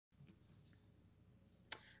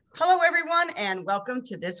Hello, everyone, and welcome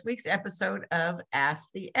to this week's episode of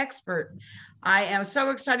Ask the Expert. I am so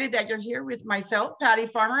excited that you're here with myself, Patty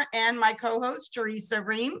Farmer, and my co-host, Teresa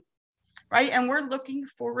Ream, right? And we're looking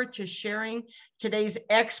forward to sharing today's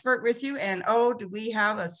expert with you. And oh, do we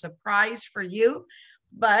have a surprise for you?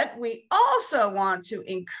 But we also want to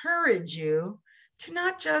encourage you to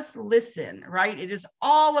not just listen, right? It is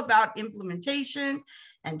all about implementation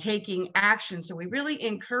and taking action. So we really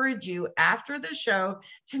encourage you after the show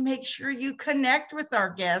to make sure you connect with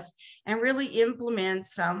our guest and really implement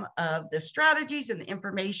some of the strategies and the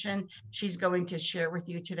information she's going to share with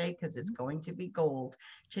you today, because it's going to be gold.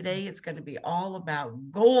 Today, it's going to be all about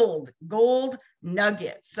gold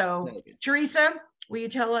nuggets. So, Teresa, will you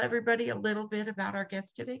tell everybody a little bit about our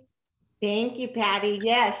guest today? Thank you, Patty.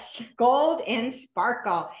 Yes, gold and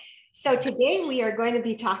sparkle. So today we are going to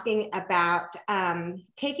be talking about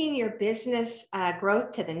taking your business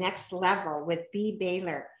growth to the next level with Bea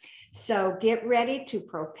Baylor. So get ready to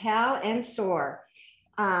propel and soar.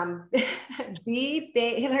 Bea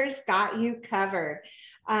Baylor's got you covered.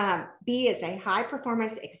 Bea is a high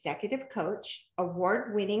performance executive coach,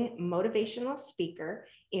 award-winning motivational speaker,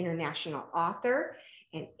 international author,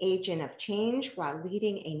 an agent of change while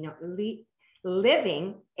living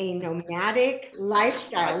a nomadic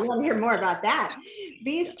lifestyle. We want to hear more about that.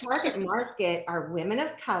 Bea's target market are women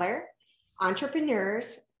of color,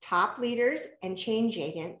 entrepreneurs, top leaders, and change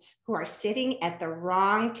agents who are sitting at the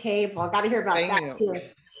wrong table. Got to hear about that too.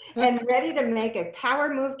 And ready to make a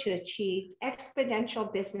power move to achieve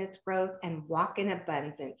exponential business growth and walk in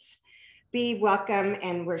abundance. Bea, welcome,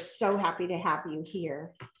 and we're so happy to have you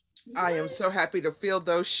here. I am so happy to fill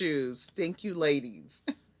those shoes. Thank you, ladies.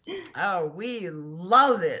 Oh, we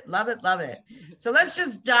love it. Love it. Love it. So let's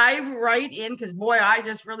just dive right in, because boy, I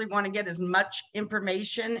just really want to get as much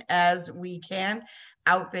information as we can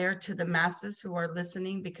out there to the masses who are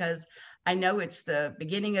listening, because I know it's the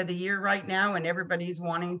beginning of the year right now and everybody's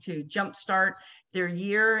wanting to jumpstart their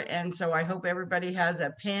year. And so I hope everybody has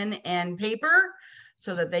a pen and paper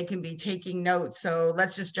so that they can be taking notes. So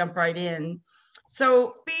let's just jump right in.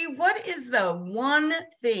 So, Bea, what is the one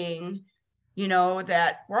thing,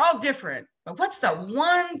 that we're all different, but what's the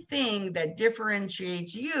one thing that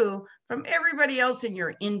differentiates you from everybody else in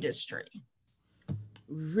your industry?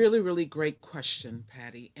 Really, really great question,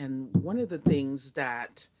 Patty. And one of the things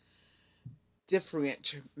that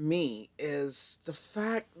differentiates me is the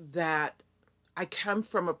fact that I come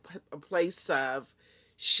from a place of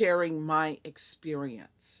sharing my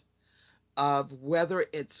experience of whether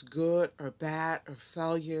it's good or bad or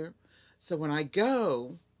failure. So when I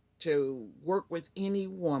go to work with any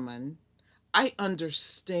woman, I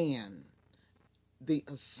understand the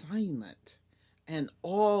assignment and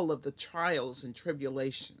all of the trials and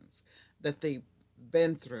tribulations that they've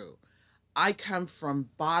been through. I come from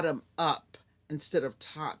bottom up instead of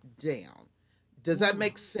top down. Does that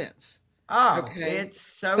make sense? Oh, okay. It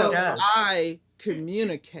so does. I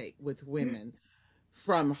communicate with women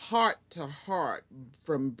from heart to heart,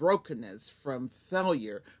 from brokenness, from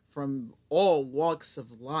failure, from all walks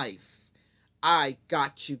of life. I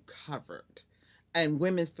got you covered. And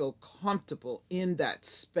women feel comfortable in that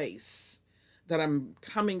space, that I'm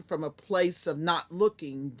coming from a place of not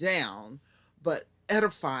looking down, but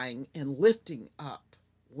edifying and lifting up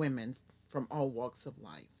women from all walks of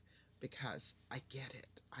life, because I get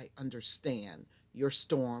it. I understand your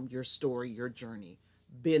storm, your story, your journey.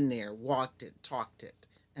 Been there, walked it, talked it,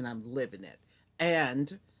 and I'm living it.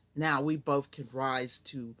 And now we both can rise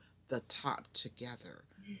to the top together.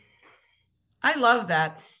 I love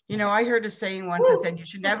that. I heard a saying once that said you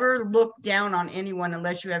should never look down on anyone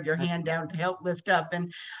unless you have your hand down to help lift up.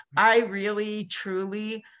 And I really,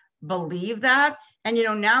 truly believe that. And,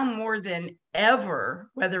 now more than ever,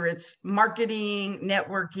 whether it's marketing,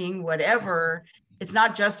 networking, whatever, it's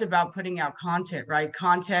not just about putting out content, right?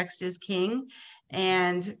 Context is king.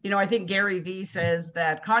 And, I think Gary Vee says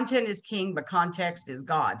that content is king, but context is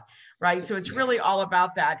God, right? So it's really all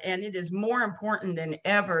about that. And it is more important than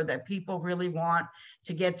ever that people really want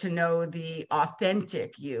to get to know the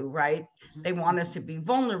authentic you, right? They want us to be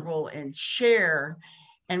vulnerable and share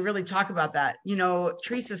and really talk about that.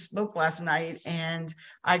 Teresa spoke last night and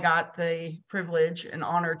I got the privilege and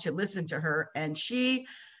honor to listen to her. And she,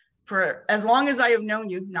 for as long as I have known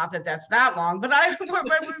you, not that that's that long, but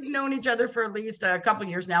we've known each other for at least a couple of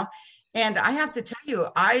years now. And I have to tell you,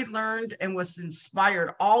 I learned and was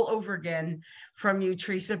inspired all over again from you,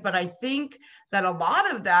 Teresa. But I think that a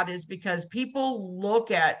lot of that is because people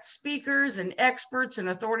look at speakers and experts and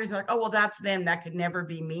authorities like, oh, well, that's them. That could never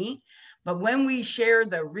be me. But when we share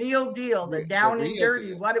the real deal, the down and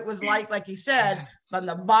dirty, what it was like you said, from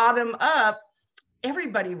the bottom up,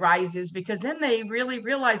 everybody rises, because then they really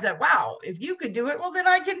realize that, wow, if you could do it, well, then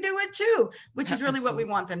I can do it too, which is really what we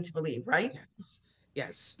Absolutely. want them to believe, right?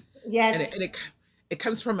 Yes. Yes. And Yes. it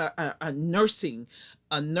comes from a nursing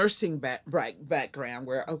background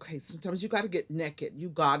where, okay, sometimes you got to get naked. You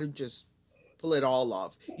got to just pull it all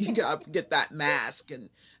off. You got to get that mask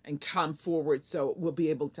and come forward so we'll be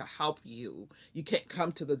able to help you. You can't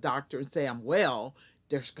come to the doctor and say I'm well.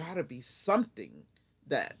 There's got to be something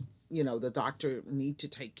that, the doctor need to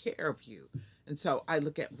take care of you. And so I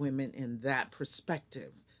look at women in that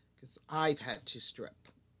perspective because I've had to strip.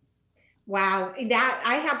 Wow, that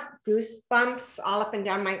I have goosebumps all up and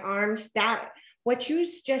down my arms. That what you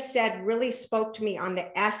just said really spoke to me on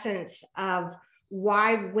the essence of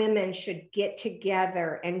why women should get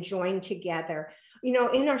together and join together.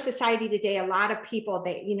 In our society today, a lot of people,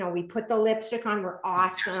 we put the lipstick on, we're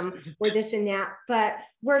awesome, we're this and that, but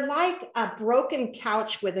we're like a broken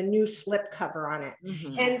couch with a new slip cover on it.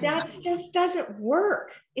 And that's just doesn't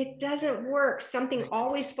work. It doesn't work. Something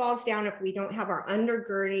always falls down if we don't have our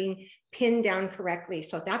undergirding pinned down correctly.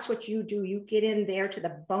 So that's what you do. You get in there to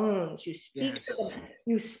the bones. You speak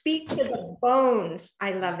to the bones.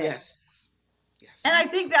 I love it. Yes. And I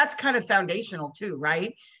think that's kind of foundational too,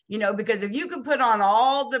 right? Because if you could put on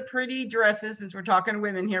all the pretty dresses, since we're talking to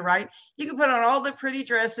women here, right? You can put on all the pretty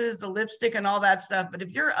dresses, the lipstick and all that stuff. But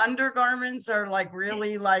if your undergarments are like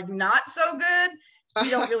really like not so good,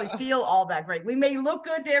 you don't really feel all that great. We may look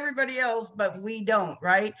good to everybody else, but we don't,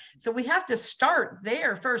 right? So we have to start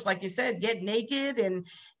there first. Like you said, get naked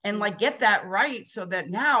and like get that right, so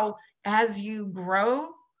that now as you grow,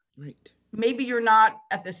 Right. maybe you're not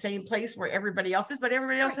at the same place where everybody else is, but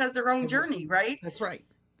everybody else has their own journey, right? That's right.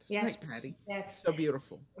 That's Yes. right, Patty. Yes. So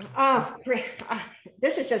beautiful. Oh,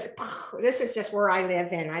 this is just where I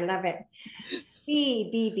live in. I love it.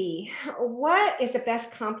 B, what is the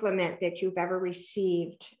best compliment that you've ever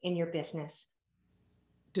received in your business?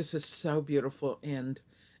 This is so beautiful. And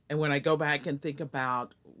when I go back and think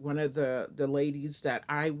about one of the ladies that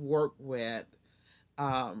I work with,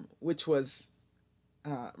 which was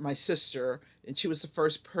my sister, and she was the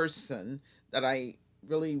first person that I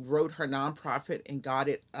really wrote her nonprofit and got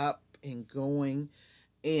it up and going.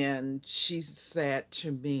 And she said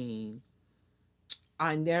to me,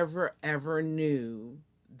 I never ever knew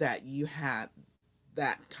that you had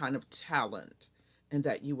that kind of talent and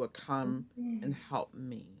that you would come and help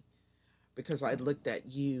me, because I looked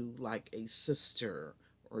at you like a sister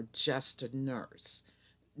or just a nurse,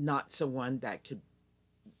 not someone that could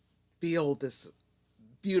build this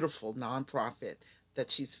beautiful nonprofit that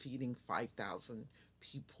she's feeding 5,000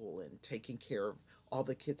 people and taking care of all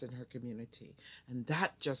the kids in her community. And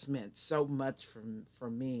that just meant so much for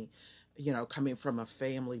me, coming from a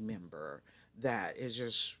family member that is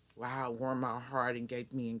just, wow, warmed my heart and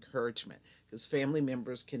gave me encouragement, because family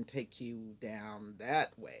members can take you down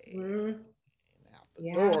that way and out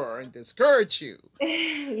the door and discourage you.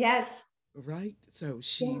 Yes. Right? So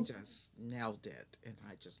she just nailed it. And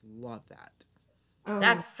I just love that.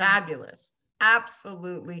 That's fabulous.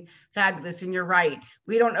 Absolutely fabulous. And you're right.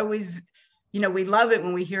 We don't always, we love it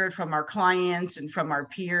when we hear it from our clients and from our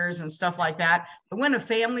peers and stuff like that. But when a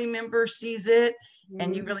family member sees it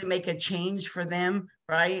and you really make a change for them,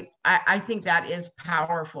 right? I think that is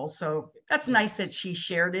powerful. So that's nice that she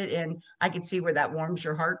shared it. And I could see where that warms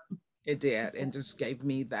your heart. It did, and just gave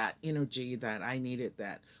me that energy that I needed.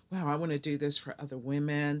 That, wow, I want to do this for other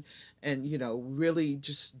women, and really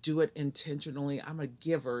just do it intentionally. I'm a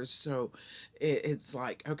giver, so it's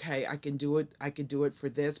like, okay, I can do it. I can do it for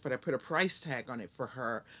this, but I put a price tag on it for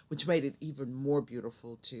her, which made it even more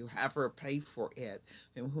beautiful to have her pay for it,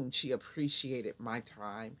 and whom she appreciated my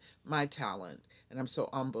time, my talent, and I'm so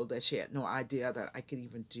humbled that she had no idea that I could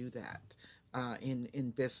even do that.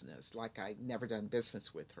 In business, like I never done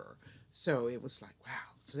business with her, so it was like,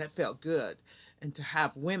 wow. So that felt good, and to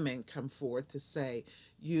have women come forward to say,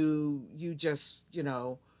 you just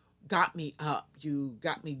got me up, you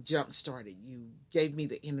got me jump started, you gave me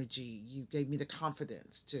the energy, you gave me the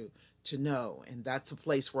confidence to know, and that's a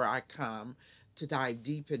place where I come to dive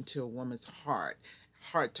deep into a woman's heart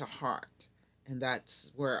to heart, and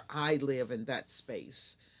that's where I live, in that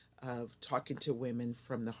space of talking to women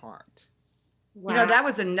from the heart. Wow. That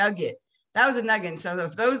was a nugget. That was a nugget. So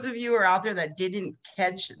if those of you are out there that didn't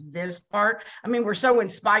catch this part, I mean, we're so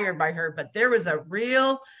inspired by her, but there was a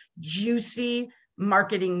real juicy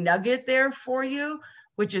marketing nugget there for you,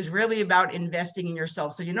 which is really about investing in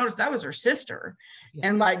yourself. So you notice that was her sister,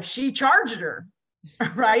 and like she charged her,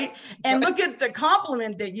 right? And look at the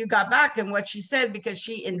compliment that you got back and what she said, because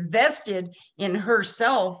she invested in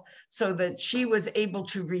herself so that she was able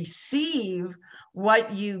to receive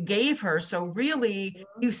what you gave her. So really,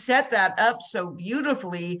 you set that up so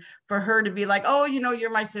beautifully for her to be like, oh, you know,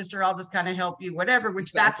 you're my sister, I'll just kind of help you, whatever,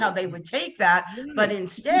 which that's how they would take that. But Right.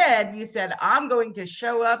 instead, you said, I'm going to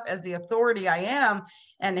show up as the authority I am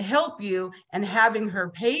and help you. And having her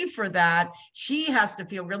pay for that, she has to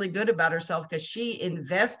feel really good about herself because she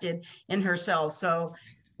invested in herself. So,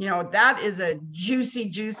 you know, that is a juicy,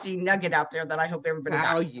 juicy nugget out there that I hope everybody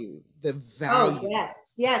got. Value, the Oh, value.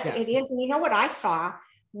 yes, yes, Yes. it is. And you know what I saw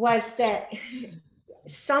was that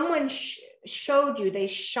someone showed you, they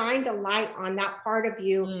shined a light on that part of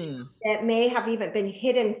you that may have even been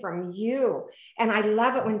hidden from you. And I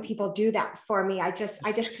love it when people do that for me. I just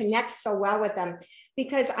connect so well with them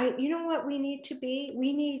because you know what we need to be?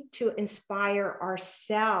 We need to inspire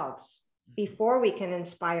ourselves before we can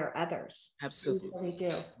inspire others. Absolutely. We really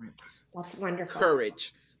do. That's wonderful.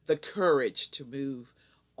 Courage, the courage to move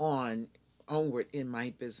onward in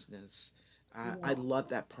my business. I love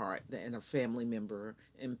that part, and a family member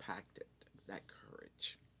impacted that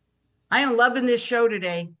courage. I am loving this show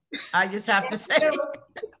today. I just have to say.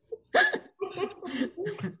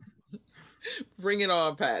 Bring it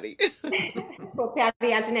on, Patty. Well,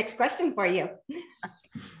 Patty has the next question for you.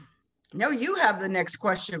 No, you have the next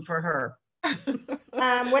question for her.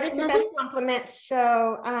 What is the best compliment?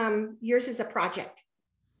 So yours is a project.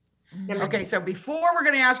 Okay, so before we're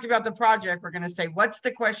going to ask you about the project, we're going to say, what's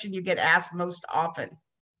the question you get asked most often?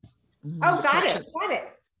 Oh, got it. Got it.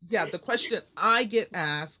 Yeah, the question I get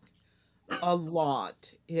asked a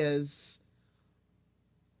lot is,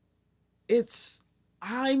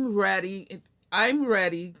 I'm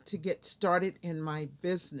ready to get started in my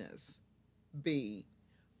business, B,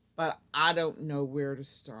 but I don't know where to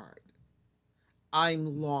start.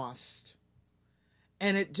 I'm lost.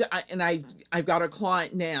 And I've got a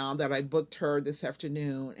client now that I booked her this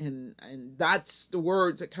afternoon, and that's the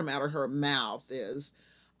words that come out of her mouth is,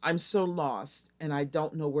 I'm so lost and I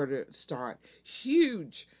don't know where to start.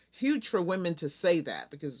 Huge for women to say that,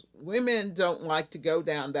 because women don't like to go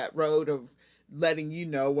down that road of letting you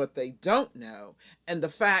know what they don't know. And the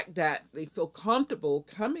fact that they feel comfortable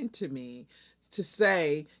coming to me to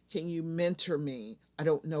say, can you mentor me? I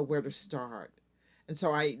don't know where to start. And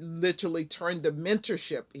so I literally turned the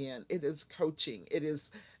mentorship in. It is coaching. It is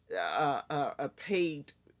a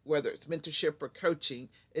paid, whether it's mentorship or coaching,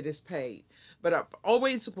 it is paid. But I've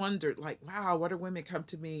always wondered, like, wow, what do women come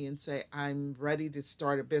to me and say, I'm ready to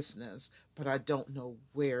start a business, but I don't know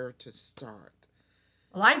where to start.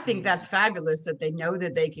 Well, I think that's fabulous that they know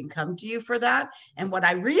that they can come to you for that. And what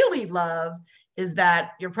I really love is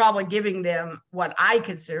that you're probably giving them what I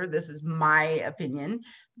consider, this is my opinion,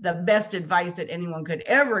 the best advice that anyone could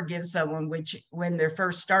ever give someone, which when they're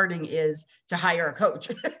first starting is to hire a coach,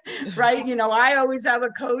 right? You know, I always have a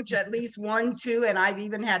coach, at least 1, 2, and I've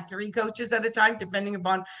even had 3 coaches at a time, depending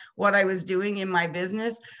upon what I was doing in my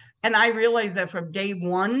business. And I realized that from day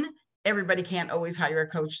one, everybody can't always hire a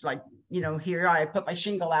coach. Like, you know, here I put my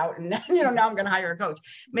shingle out and, you know, now I'm going to hire a coach.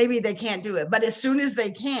 Maybe they can't do it, but as soon as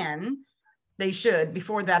they can, they should.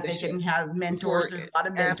 Before that, they can have mentors. There's a lot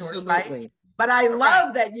of mentors, absolutely. right? But I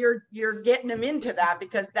love that you're getting them into that,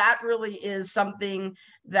 because that really is something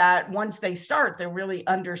that once they start, they really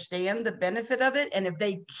understand the benefit of it. And if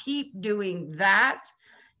they keep doing that,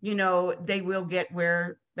 you know, they will get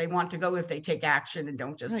where they want to go if they take action and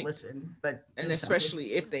don't just listen. But and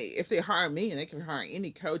especially if they hire me, and they can hire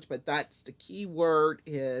any coach, but that's the key word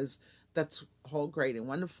is, that's all great and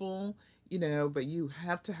wonderful, you know, but you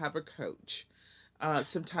have to have a coach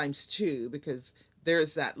sometimes too, because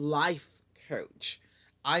there's that life coach.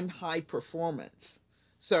 I'm high performance.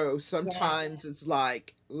 So sometimes it's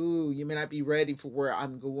like, ooh, you may not be ready for where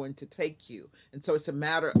I'm going to take you. And so it's a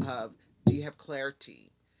matter of, do you have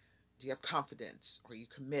clarity? Do you have confidence? Are you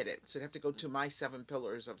committed? So you have to go to my 7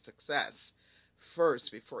 pillars of success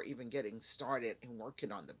first before even getting started and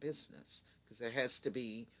working on the business. Because there has to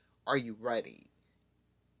be, are you ready?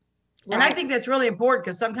 And I think that's really important,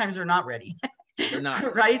 because sometimes they're not ready. They're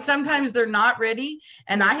not. Right? Sometimes they're not ready.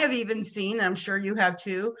 And I have even seen, I'm sure you have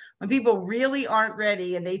too, when people really aren't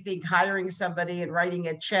ready and they think hiring somebody and writing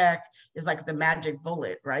a check is like the magic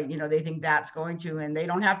bullet, right? You know, they think that's going to, and they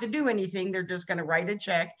don't have to do anything. They're just going to write a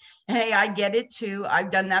check. And hey, I get it too. I've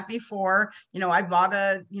done that before. You know, I bought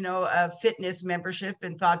a fitness membership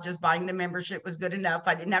and thought just buying the membership was good enough.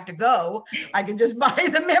 I didn't have to go. I could just buy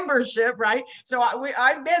the membership, right? So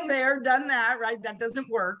I've been there, done that, right? That doesn't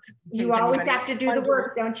work. You always have to do the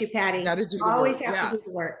work, don't you, Patty? Got to do the always work. have to do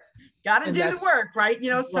the work. Got to do the work, right? You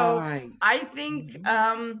know, so right. I think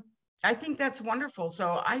that's wonderful.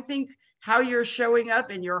 So I think how you're showing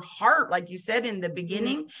up in your heart, like you said in the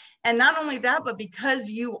beginning, And not only that, but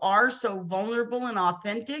because you are so vulnerable and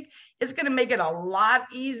authentic, it's going to make it a lot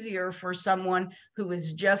easier for someone who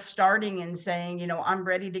is just starting and saying, you know, I'm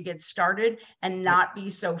ready to get started, and not be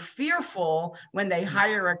so fearful when they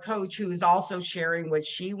hire a coach who's also sharing what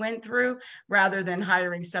she went through, rather than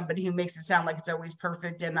hiring somebody who makes it sound like it's always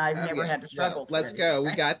perfect and I've Oh never yeah, had to no, struggle through let's anything, go. We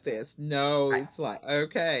right? got this. No, Right. it's like,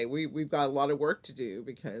 okay, we've got a lot of work to do,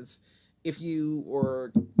 because if you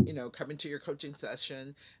or come into your coaching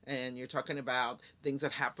session and you're talking about things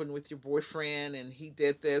that happened with your boyfriend and he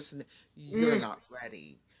did this, and you're Mm, not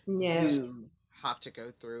ready. no. You have to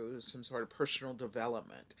go through some sort of personal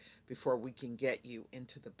development before we can get you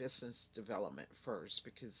into the business development first,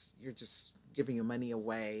 because you're just giving your money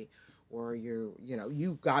away, or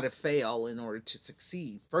you've got to fail in order to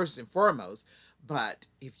succeed first and foremost. But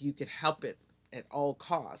if you could help it at all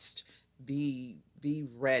cost, be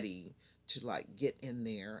ready to like get in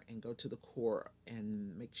there and go to the core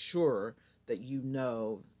and make sure that you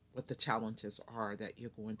know what the challenges are that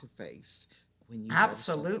you're going to face when you go to start a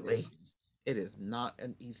Absolutely. business. It is not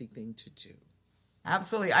an easy thing to do.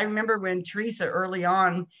 Absolutely. I remember when Teresa early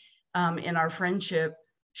on in our friendship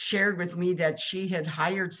shared with me that she had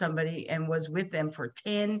hired somebody and was with them for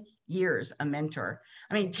 10 years, a mentor.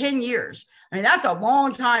 I mean, 10 years. I mean, that's a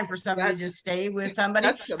long time for somebody to just That's stay with somebody.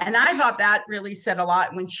 that's a And I thought that really said a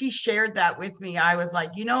lot. When she shared that with me, I was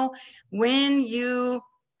like, you know, when you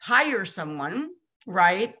hire someone,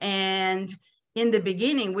 right? And in the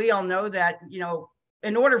beginning, we all know that, you know,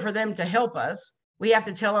 in order for them to help us, we have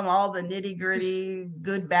to tell them all the nitty gritty,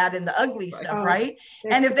 good, bad, and the ugly right, stuff, Oh, right?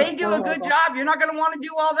 And if they that's do so a good horrible. job, you're not going to want to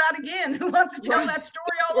do all that again. Who wants to tell right, that story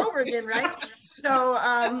all over again, right? So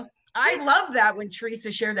I love that when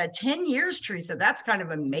Teresa shared that. 10 years, Teresa, that's kind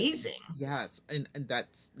of amazing. yes, and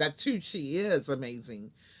that's who she is.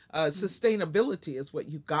 Amazing. Sustainability is what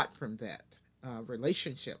you got from that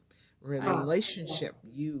relationship. Right. Oh, yes. Relationship,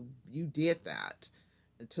 you did that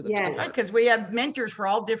to the Right, Yes. core. because we have mentors for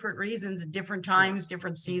all different reasons at different times, Yes.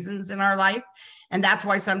 different seasons in our life. And that's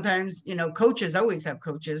why sometimes, you know, coaches always have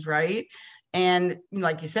coaches, right? And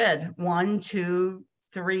like you said, one, two,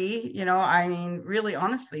 three, you know, I mean, really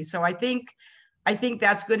honestly. So I think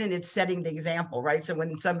that's good, and it's setting the example, right? So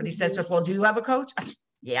when somebody says to Mhm. us, well, do you have a coach?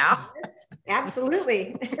 Yeah,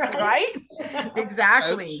 Absolutely. Right. right. Coach,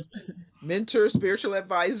 Exactly. mentor, spiritual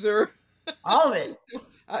advisor. All of it.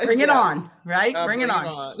 Bring it Yes, on, right? Bring it bring it on.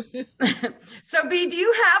 on. So B, do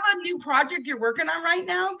you have a new project you're working on right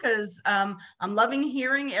now? Because I'm loving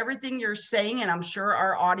hearing everything you're saying, and I'm sure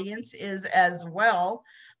our audience is as well.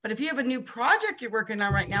 But if you have a new project you're working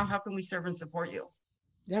on right now, how can we serve and support you?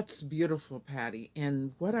 That's beautiful, Patty.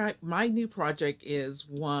 And what I my new project is,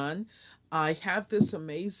 one, I have this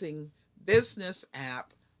amazing business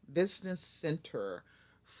app, Business Center,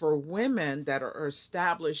 for women that are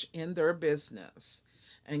established in their business.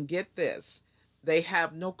 And get this, they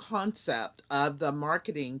have no concept of the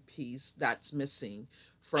marketing piece that's missing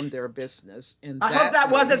from their business. And I hope that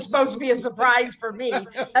that wasn't is supposed to be a surprise for me.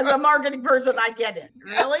 As a marketing person, I get it.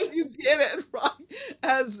 yes, Really? you get it right.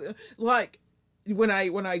 As like when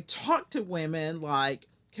I talk to women, like,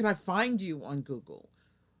 can I find you on Google?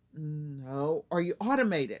 No. Are you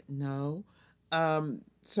automated? No.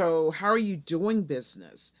 So how are you doing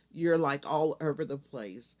business? You're like all over the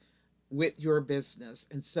place with your business.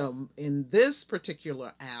 And so in this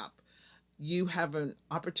particular app, you have an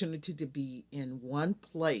opportunity to be in one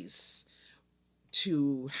place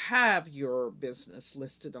to have your business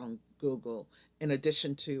listed on Google, in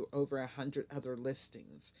addition to over 100 other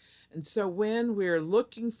listings. And so when we're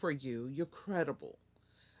looking for you, you're credible,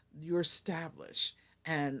 you're established,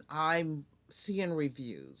 and I'm seeing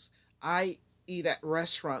reviews. I eat at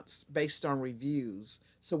restaurants based on reviews.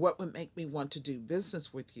 So what would make me want to do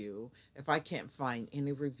business with you if I can't find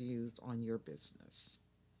any reviews on your business?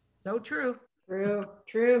 So true. True,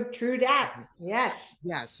 true, true that. Yes.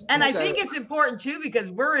 Yes. And And I so think it's important too,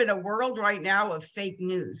 because we're in a world right now of fake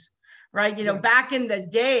news, right? You know, yes. back in the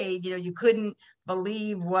day, you know, you couldn't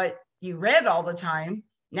believe what you read all the time.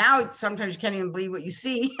 Now, sometimes you can't even believe what you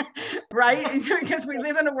see, right? Because we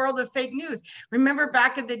live in a world of fake news. Remember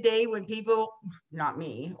back in the day when people, not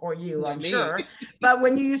me or you, Not I'm me. sure, but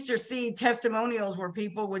when you used to see testimonials where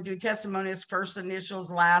people would do testimonials, first initials,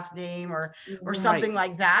 last name, or Mhm. something Right.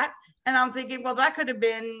 like that. And I'm thinking, well, that could have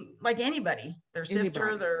been like anybody, their sister,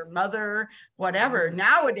 Anybody. their mother, whatever. Mhm.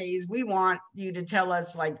 Nowadays, we want you to tell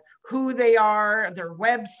us like who they are, their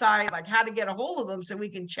website, like how to get a hold of them so we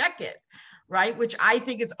can check it, right? Which I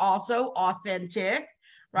think is also authentic,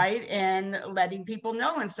 right? And letting people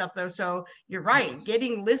know and stuff though. So you're right,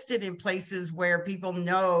 getting listed in places where people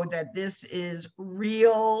know that this is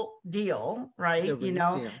real deal, The right? You real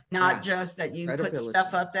know, deal. not Yes. just that you put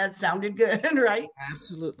stuff Credibility. up that sounded good, right?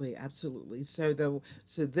 Absolutely, absolutely. So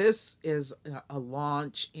this is a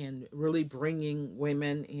launch in really bringing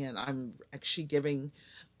women in. I'm actually giving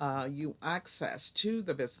you access to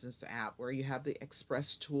the business app where you have the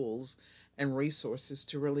express tools and resources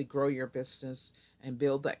to really grow your business and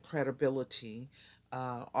build that credibility.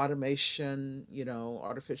 Automation,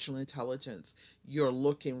 artificial intelligence, you're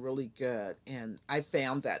looking really good. And I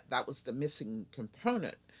found that that was the missing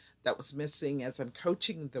component that was missing as I'm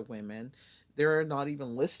coaching the women. They're not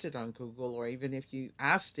even listed on Google, or even if you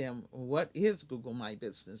ask them, what is Google My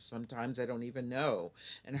Business? Sometimes I don't even know.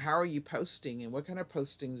 And how are you posting? And what kind of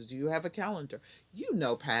postings? Do you have a calendar? You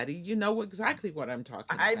know, Patty, you know exactly what I'm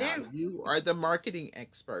talking I about. do. You are the marketing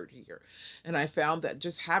expert here. And I found that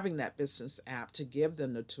just having that business app to give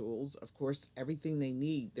them the tools, of course, everything they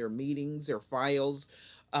need, their meetings, their files,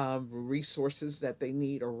 resources that they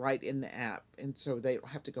need are right in the app. And so they don't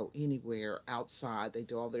have to go anywhere outside. They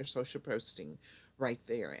do all their social posting right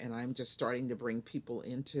there. And I'm just starting to bring people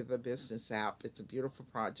into the business app. It's a beautiful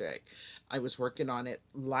project. I was working on it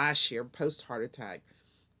last year, post heart attack,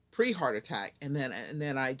 pre heart attack, and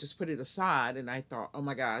then I just put it aside and I thought, oh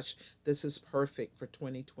my gosh, this is perfect for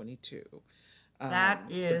 2022. That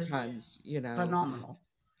is Sometimes, phenomenal.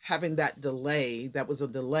 having that delay, that was a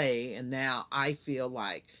delay, and now I feel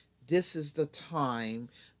like this is the time,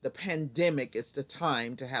 the pandemic is the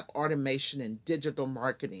time to have automation and digital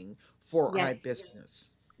marketing for our Yes.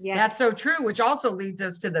 business. That's Yes. so true, which also leads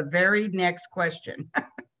us to the very next question.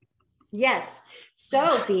 Yes.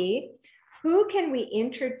 So, B, who can we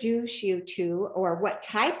introduce you to, or what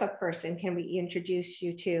type of person can we introduce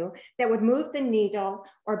you to that would move the needle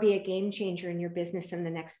or be a game changer in your business in the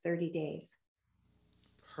next 30 days?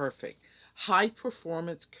 Perfect. High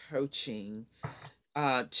performance coaching,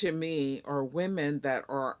 to me, are women that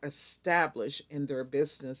are established in their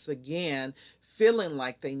business again, feeling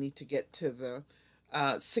like they need to get to the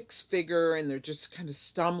six figure, and they're just kind of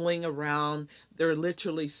stumbling around. They're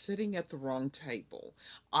literally sitting at the wrong table.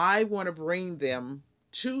 I want to bring them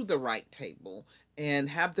to the right table and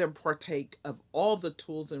have them partake of all the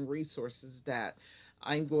tools and resources that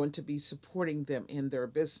I'm going to be supporting them in their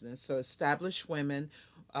business. So, established women,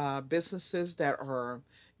 businesses that are,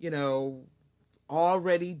 you know,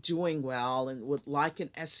 already doing well and would like an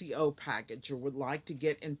SEO package or would like to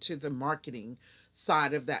get into the marketing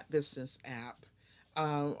side of that business app.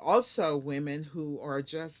 Also, women who are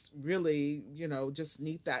just really, just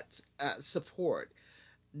need that support.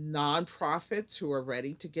 Nonprofits who are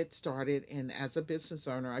ready to get started. And as a business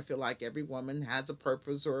owner, I feel like every woman has a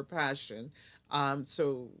purpose or a passion.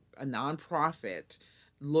 So, a nonprofit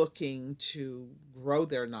looking to grow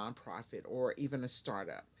their nonprofit, or even a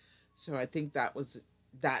startup. So I think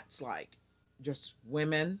that's like just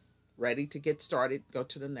women ready to get started, go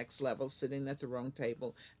to the next level, sitting at the wrong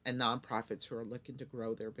table, and nonprofits who are looking to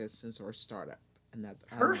grow their business or startup a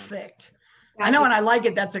nonprofit. Perfect. I That know, is, and I like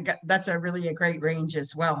it. That's a really a great range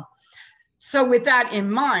as well. So with that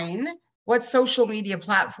in mind, what social media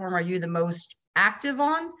platform are you the most active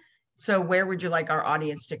on? So where would you like our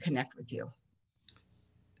audience to connect with you?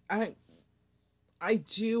 I I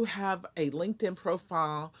do have a LinkedIn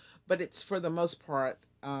profile, but it's for the most part.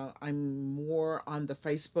 I'm more on the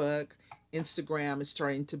Facebook. Instagram is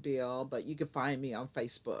starting to build, but you can find me on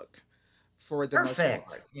Facebook for the most Perfect.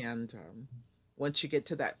 part. And once you get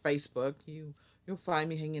to that Facebook, you'll find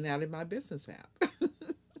me hanging out in my business app.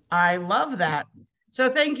 I love that. So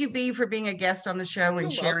thank you, B, for being a guest on the show and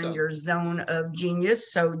You're sharing welcome. your zone of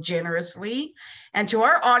genius so generously. And to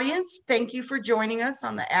our audience, thank you for joining us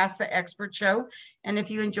on the Ask the Expert show. And if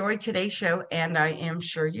you enjoyed today's show, and I am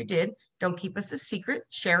sure you did, don't keep us a secret.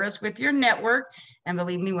 Share us with your network. And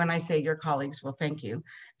believe me when I say your colleagues will thank you.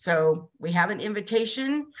 So we have an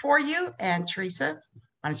invitation for you. And Teresa,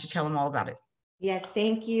 why don't you tell them all about it? yes,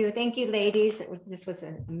 thank you. Thank you, ladies. This was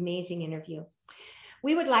an amazing interview.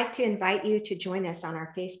 We would like to invite you to join us on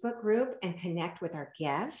our Facebook group and connect with our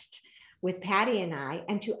guest, with Patty and I,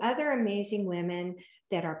 and to other amazing women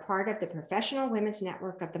that are part of the Professional Women's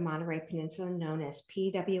Network of the Monterey Peninsula, known as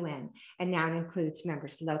PWN, and now it includes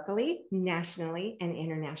members locally, nationally, and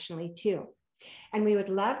internationally too. And we would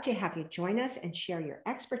love to have you join us and share your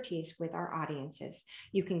expertise with our audiences.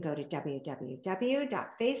 You can go to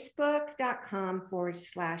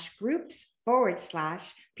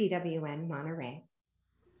www.facebook.com/groups/PWN Monterey.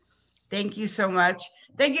 Thank you so much.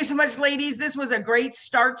 Thank you so much, ladies. This was a great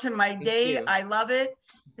start to my Thank day. you. I love it.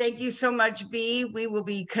 Thank you so much, Bea. We will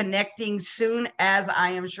be connecting soon, as I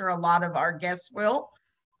am sure a lot of our guests will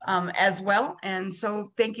as well. And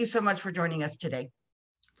so thank you so much for joining us today.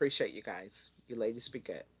 Appreciate you guys. You ladies be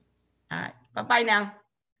good. All right. Bye-bye now.